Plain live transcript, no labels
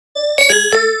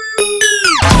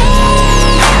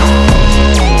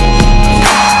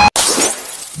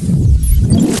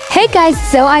Alright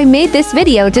guys, so I made this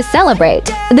video to celebrate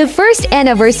the first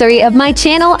anniversary of my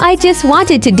channel. I just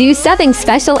wanted to do something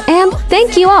special and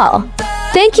thank you all.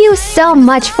 Thank you so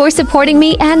much for supporting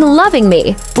me and loving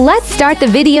me. Let's start the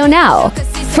video now.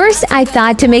 First, I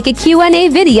thought to make a Q&A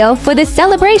video for the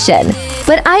celebration,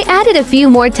 but I added a few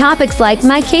more topics like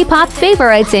my K-pop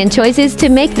favorites and choices to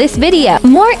make this video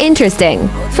more interesting.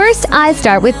 First, I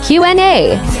start with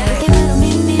Q&A.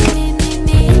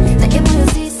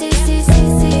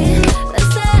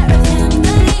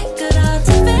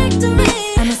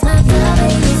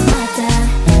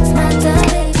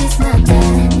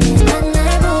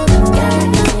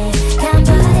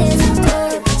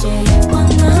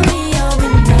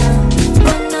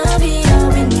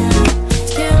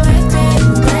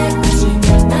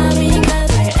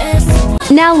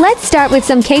 Now let's start with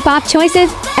some K-pop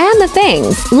choices and the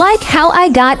things, like how I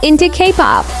got into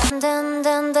K-pop. How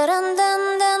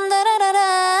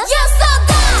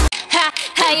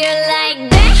you like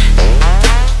that?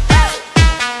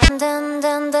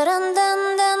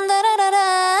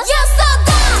 You're so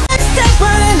dumb. Step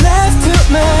right left to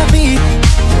my beat.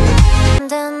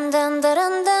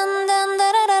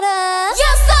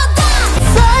 You're so dumb.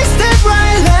 First step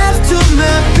right left to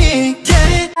my beat. Get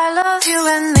it? I love you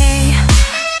and me,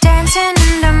 dancing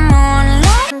in the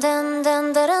moonlight. You're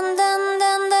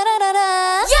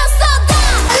so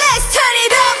dumb. Let's turn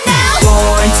it up now.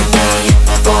 Born to be,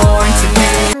 born to be.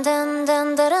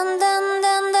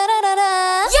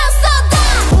 You're so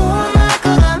dumb. Oh my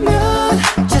God, I'm young.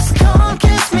 Just come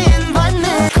kiss me and invite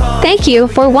me. Thank you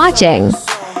for watching.